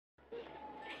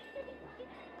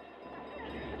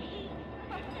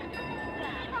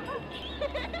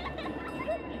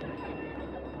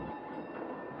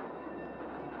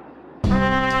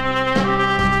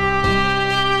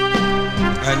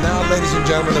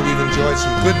gentlemen, that we've enjoyed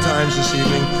some good times this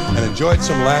evening and enjoyed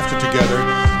some laughter together.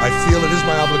 I feel it is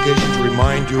my obligation to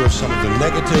remind you of some of the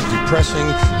negative, depressing,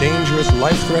 dangerous,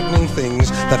 life-threatening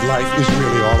things that life is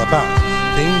really all about.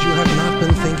 Things you have not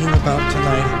been thinking about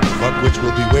tonight, but which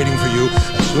will be waiting for you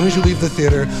as soon as you leave the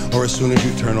theater or as soon as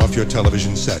you turn off your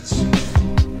television sets.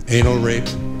 Anal rape,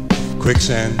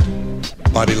 quicksand,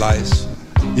 body lice,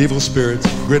 evil spirits,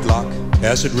 gridlock,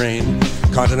 acid rain,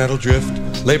 continental drift,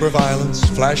 labor violence,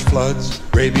 flash floods,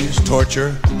 rabies,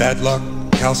 torture, bad luck,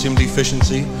 calcium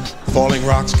deficiency, falling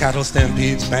rocks, cattle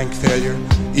stampedes, bank failure,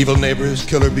 evil neighbors,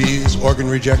 killer bees, organ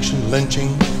rejection,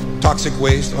 lynching, toxic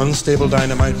waste, unstable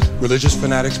dynamite, religious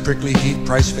fanatics, prickly heat,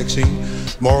 price fixing,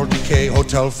 moral decay,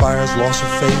 hotel fires, loss of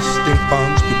faith, stink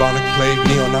bombs, bubonic plague,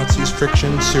 neo-Nazis,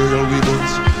 friction, serial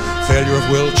weevils, failure of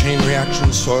will, chain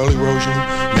reaction, soil erosion,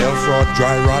 mail fraud,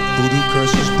 dry rot, voodoo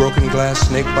curses, broken glass,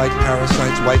 snake bite,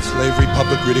 parasites, white slavery,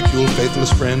 public ridicule,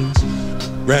 faithless friends,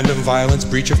 random violence,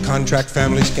 breach of contract,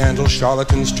 family scandal,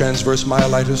 charlatans, transverse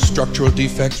myelitis, structural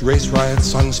defects, race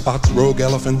riots, sunspots, rogue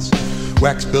elephants,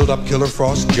 wax buildup, killer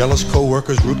frost, jealous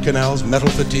co-workers, root canals, mental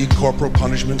fatigue, corporal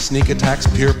punishment, sneak attacks,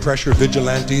 peer pressure,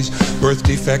 vigilantes, birth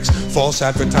defects, false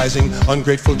advertising,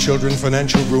 ungrateful children,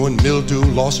 financial ruin, mildew,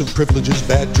 loss of privileges,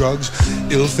 bad drugs,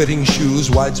 ill-fitting shoes,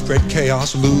 widespread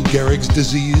chaos, Lou Gehrig's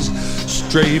disease,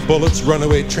 stray bullets,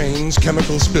 runaway trains,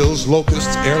 chemical spills,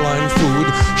 locusts, airline food,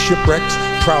 shipwrecks,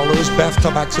 prowlers,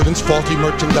 bathtub accidents, faulty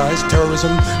merchandise,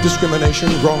 terrorism, discrimination,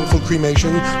 wrongful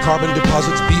cremation, carbon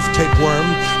deposits, beef tapeworm,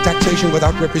 taxation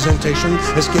without representation,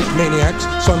 escaped maniacs,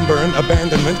 sunburn,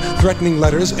 abandonment, threatening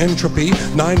letters, entropy,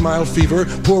 9-mile fever,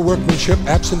 poor workmanship,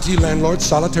 absentee landlords,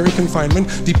 solitary confinement,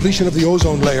 depletion of the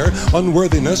ozone layer,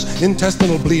 unworthiness,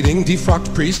 intestinal bleeding,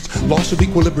 defrocked priests, loss of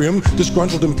equilibrium,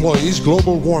 disgruntled employees,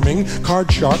 global warming,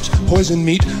 card sharps, poison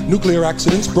meat, nuclear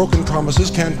accidents, broken promises,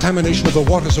 contamination of the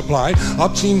water supply,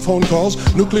 obscene phone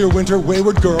calls, nuclear winter,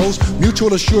 wayward girls,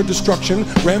 mutual assured destruction,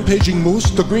 rampaging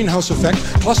moose, the greenhouse effect,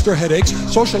 cluster headaches,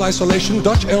 social isolation,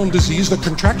 Dutch elm disease, the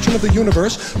contraction of the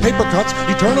universe, paper cuts,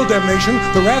 eternal damnation,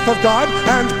 the wrath of God,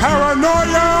 and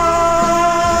paranoia!